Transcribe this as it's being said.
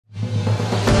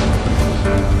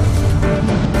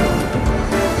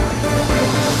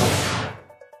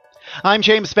I'm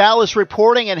James Valles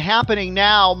reporting, and happening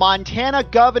now, Montana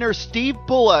Governor Steve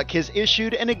Bullock has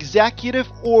issued an executive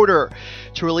order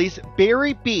to release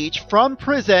Barry Beach from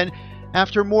prison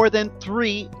after more than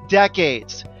 3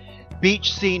 decades.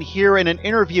 Beach, seen here in an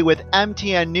interview with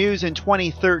MTN News in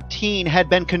 2013, had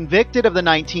been convicted of the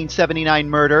 1979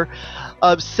 murder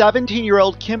of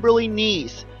 17-year-old Kimberly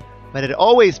Nees, but had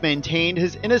always maintained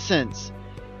his innocence.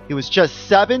 He was just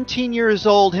 17 years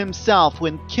old himself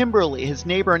when Kimberly, his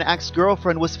neighbor and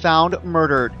ex-girlfriend, was found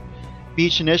murdered.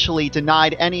 Beach initially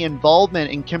denied any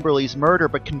involvement in Kimberly's murder,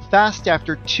 but confessed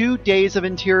after 2 days of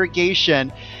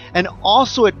interrogation and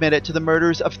also admitted to the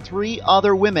murders of 3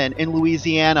 other women in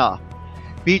Louisiana.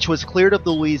 Beach was cleared of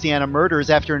the Louisiana murders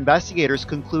after investigators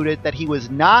concluded that he was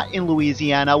not in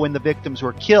Louisiana when the victims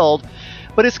were killed,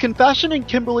 but his confession in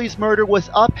Kimberly's murder was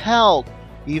upheld,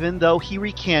 even though he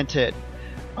recanted.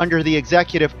 Under the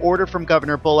executive order from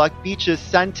Governor Bullock, Beach's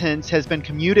sentence has been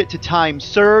commuted to time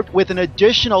served with an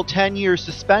additional 10 years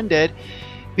suspended.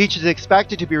 Beach is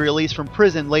expected to be released from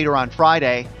prison later on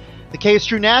Friday. The case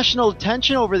drew national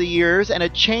attention over the years, and a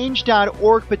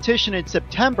Change.org petition in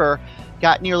September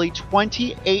got nearly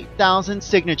 28,000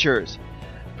 signatures.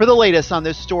 For the latest on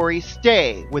this story,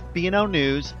 stay with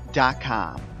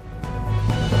BNOnews.com.